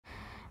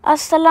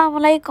Assalamu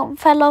alaikum,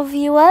 fellow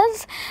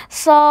viewers.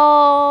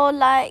 So,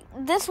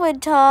 this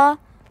winter,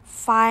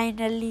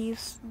 finally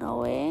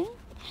snowing.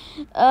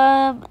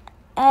 Um,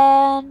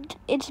 and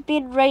it's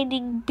been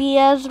raining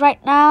beers right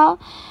now.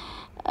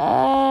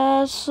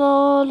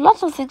 So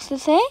lots of things to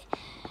say.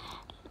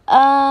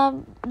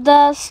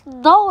 The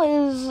snow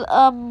is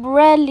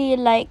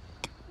really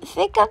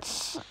thick and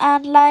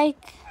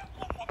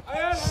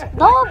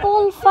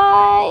snowball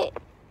fight.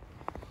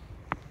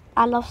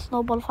 I love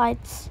snowball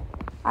fights.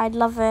 I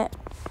love it.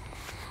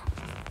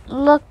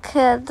 Look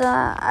at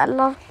that. I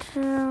love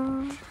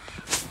to.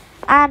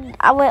 And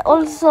we're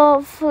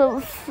also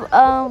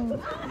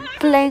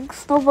playing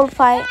snowball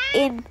fight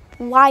in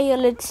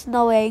while it's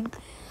snowing,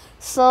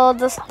 so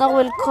the snow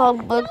will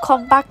come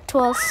back to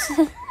us.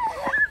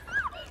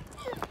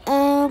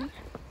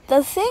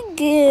 The thing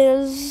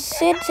is,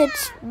 since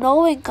it's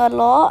snowing a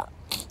lot,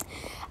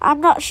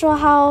 I'm not sure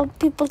how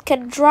people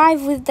can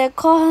drive with their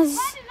cars.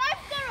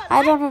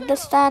 I don't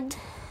understand.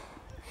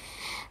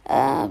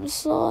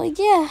 So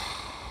yeah.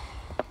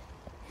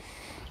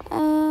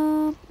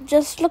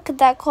 Just look at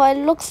that car.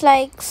 It looks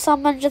like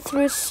someone just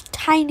threw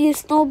tiny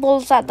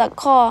snowballs at that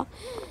car.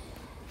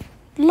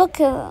 Look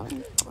at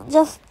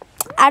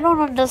I don't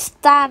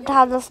understand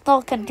how the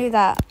snow can do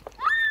that.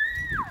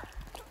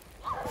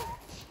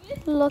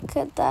 Look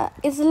at that.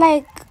 It's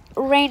like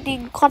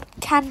raining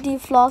candy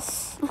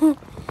floss.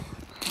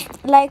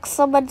 Like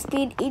someone's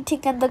been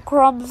eating and the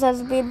crumbs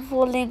has been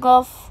falling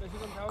off,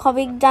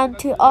 coming down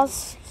to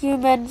us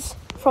humans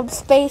from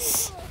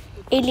space.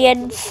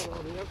 Aliens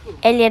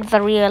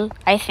are real,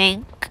 I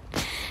think.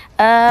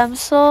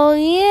 So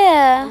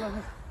yeah,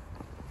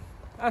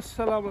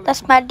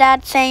 that's my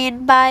dad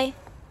saying bye.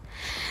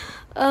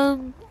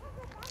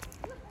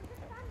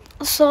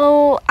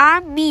 So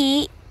I'm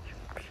me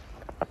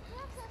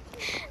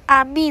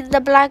in the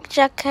black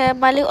jacket,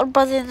 my little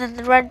brother in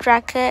the red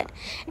jacket,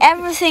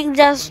 everything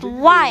just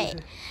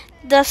white.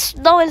 The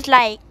snow is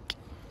like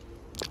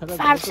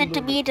 5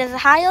 centimeters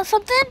high or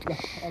something.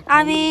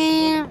 I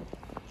mean,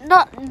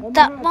 not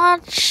that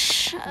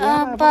much,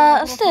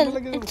 but still,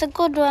 it's a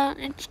good one.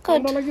 It's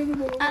good.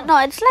 No,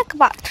 it's like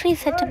about 3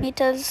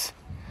 centimeters.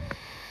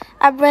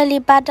 I'm really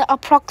bad at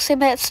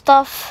approximate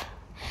stuff.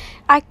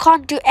 I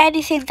can't do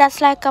anything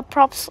that's like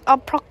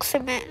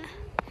approximate.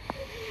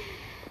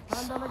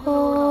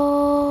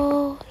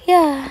 So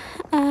yeah.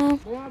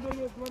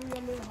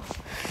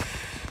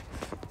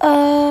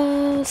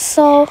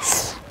 So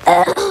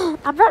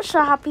I'm not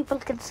sure how people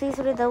can see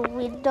through the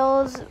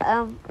windows.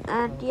 And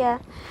yeah.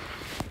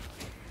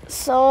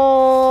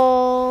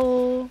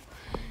 So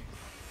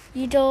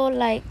you don't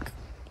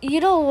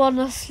want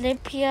to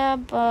sleep here,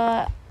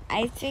 but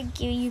I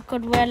think you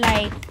could wear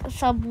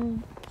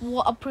some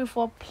waterproof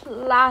or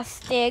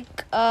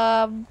plastic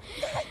pants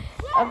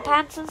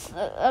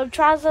and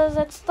trousers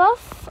and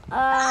stuff.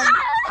 I'm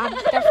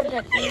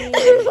definitely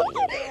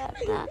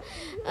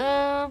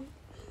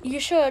you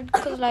should,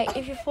 because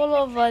if you fall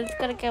over, it's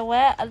gonna get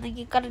wet, and then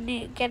you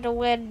gotta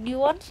wear new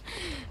ones.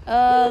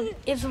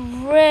 It's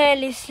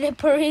really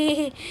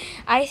slippery.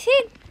 I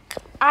think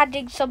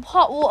adding some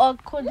hot water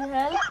could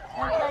help.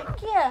 And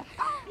yeah.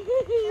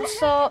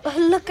 So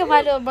look at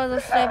my little brother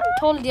slip.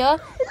 Told you,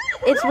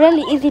 it's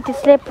really easy to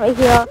slip right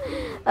here.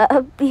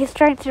 He's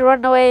trying to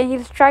run away.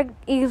 He's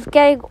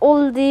getting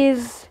all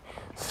these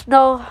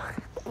snow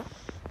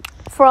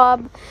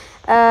from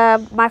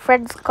my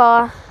friend's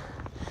car.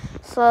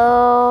 So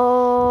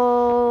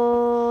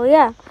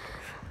yeah,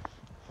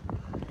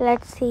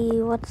 let's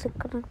see what's it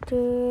gonna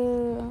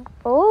do.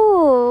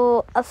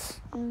 Oh, a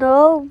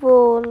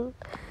snowball.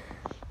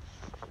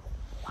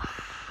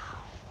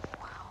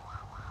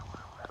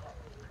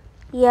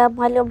 Yeah,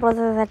 my little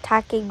brother is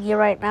attacking me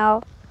right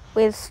now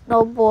with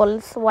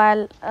snowballs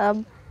while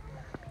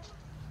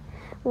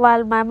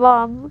my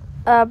mom,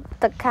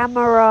 the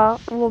camera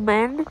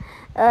woman,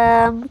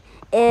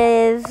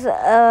 is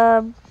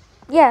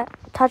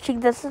touching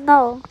the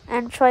snow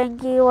and showing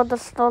you what the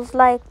snow's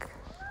like.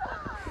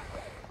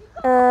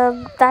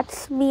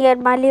 That's me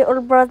and my little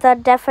brother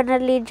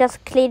definitely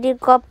just cleaning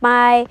up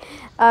my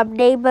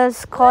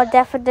neighbor's car,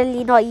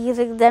 definitely not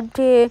using them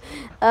to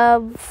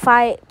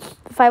fight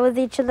with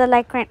each other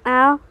like right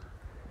now.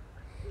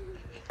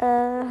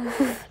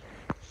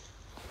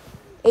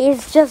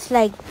 It's just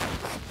like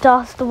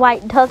dust,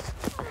 white dust.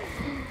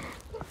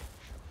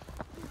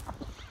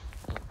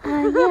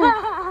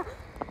 Yeah.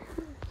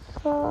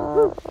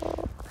 So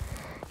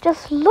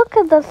just look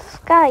at the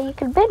sky. You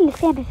can barely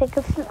see anything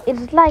because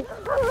it's like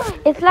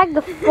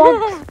the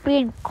fog's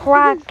been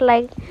cracked,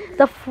 like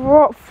the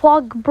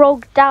fog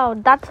broke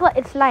down. That's what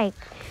it's like,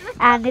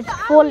 and it's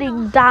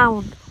falling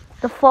down.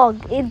 The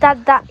fog.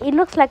 It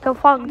looks like a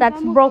fog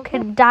that's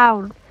broken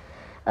down.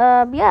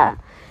 Yeah.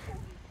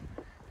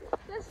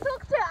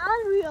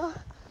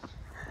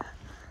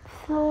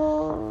 So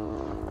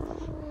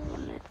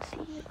let's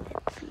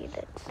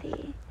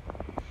see.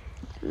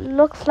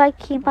 Looks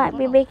like he might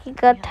be making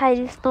a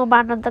tiny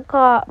snowman on the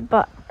car,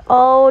 but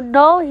oh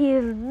no,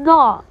 he's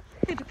not.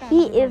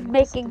 He is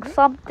making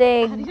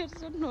something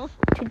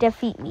to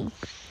defeat me.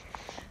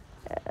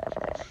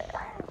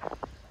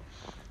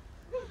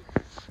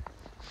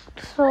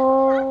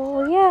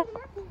 So yeah.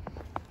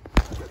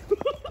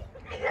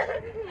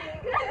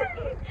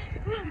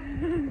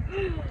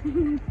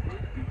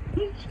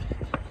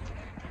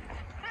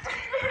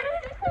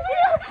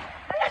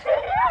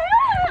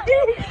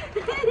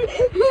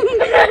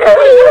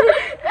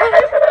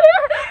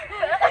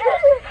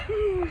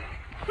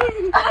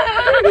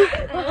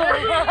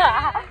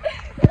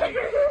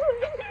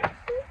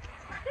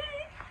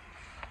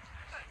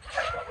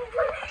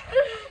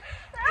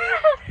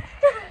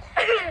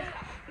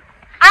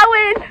 I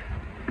win.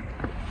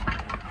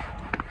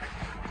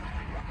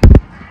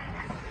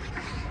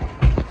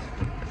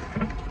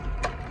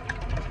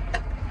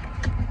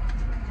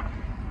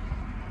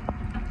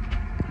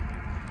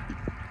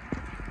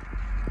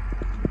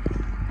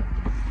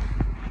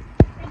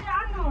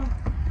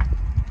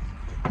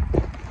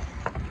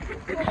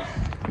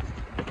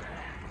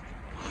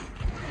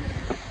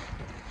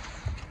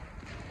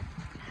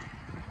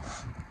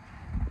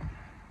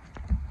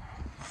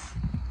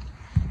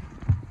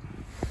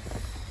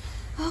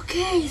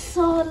 Okay,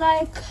 so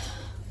like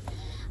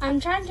I'm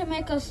trying to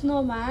make a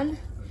snowman.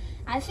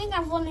 I think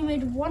I've only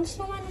made one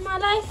snowman in my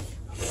life.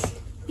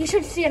 You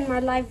should see in my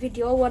live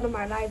video, one of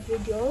my live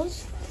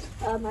videos.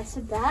 I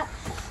said that.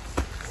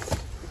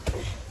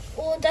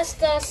 Oh, that's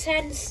the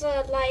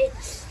sensor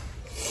lights.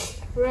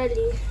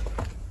 Really.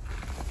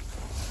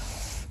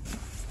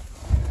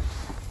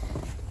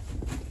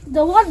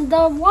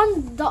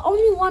 The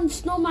only one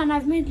snowman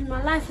I've made in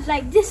my life is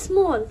like this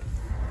small.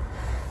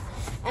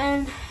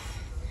 And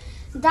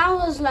that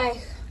was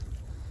like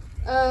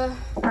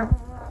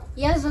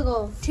years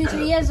ago,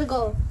 2-3 years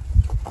ago.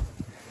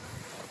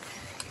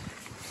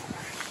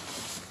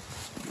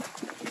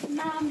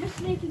 Now I'm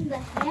just making the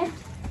head.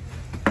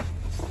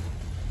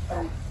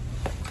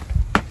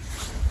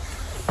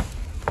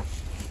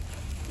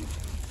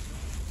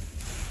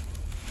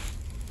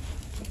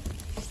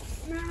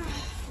 Now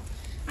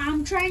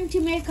I'm trying to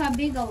make a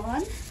bigger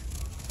one,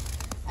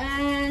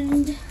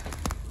 and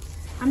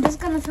I'm just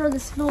gonna throw the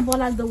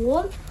snowball at the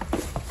wall.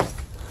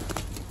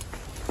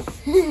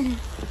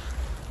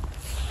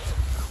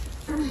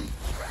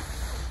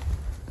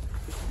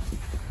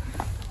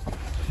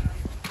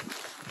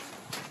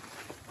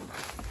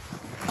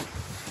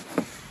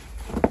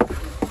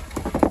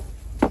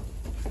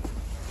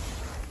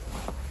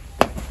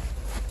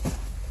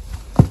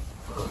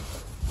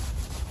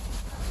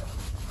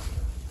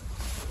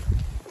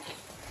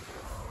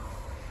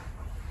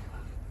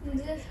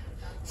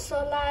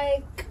 So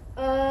like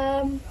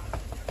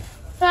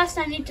first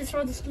I need to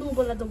throw the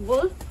snowball at the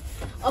wall.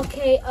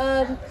 Okay,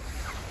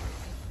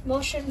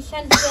 motion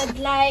censored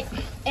like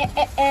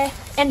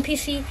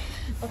NPC.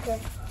 Okay,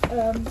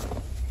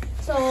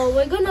 so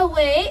we're gonna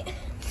wait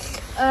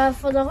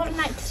for the whole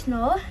night to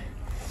snow,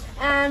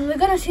 and we're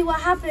gonna see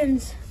what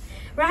happens.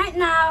 Right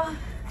now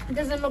it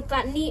doesn't look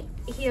that neat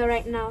here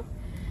right now.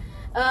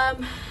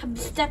 I'm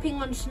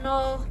stepping on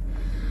snow,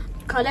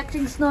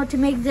 collecting snow to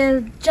make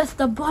just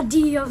the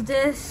body of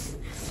this.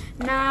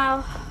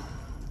 Now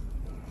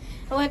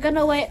we're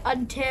gonna wait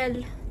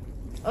until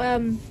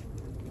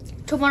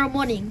tomorrow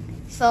morning.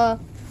 So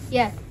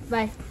yeah,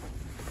 bye.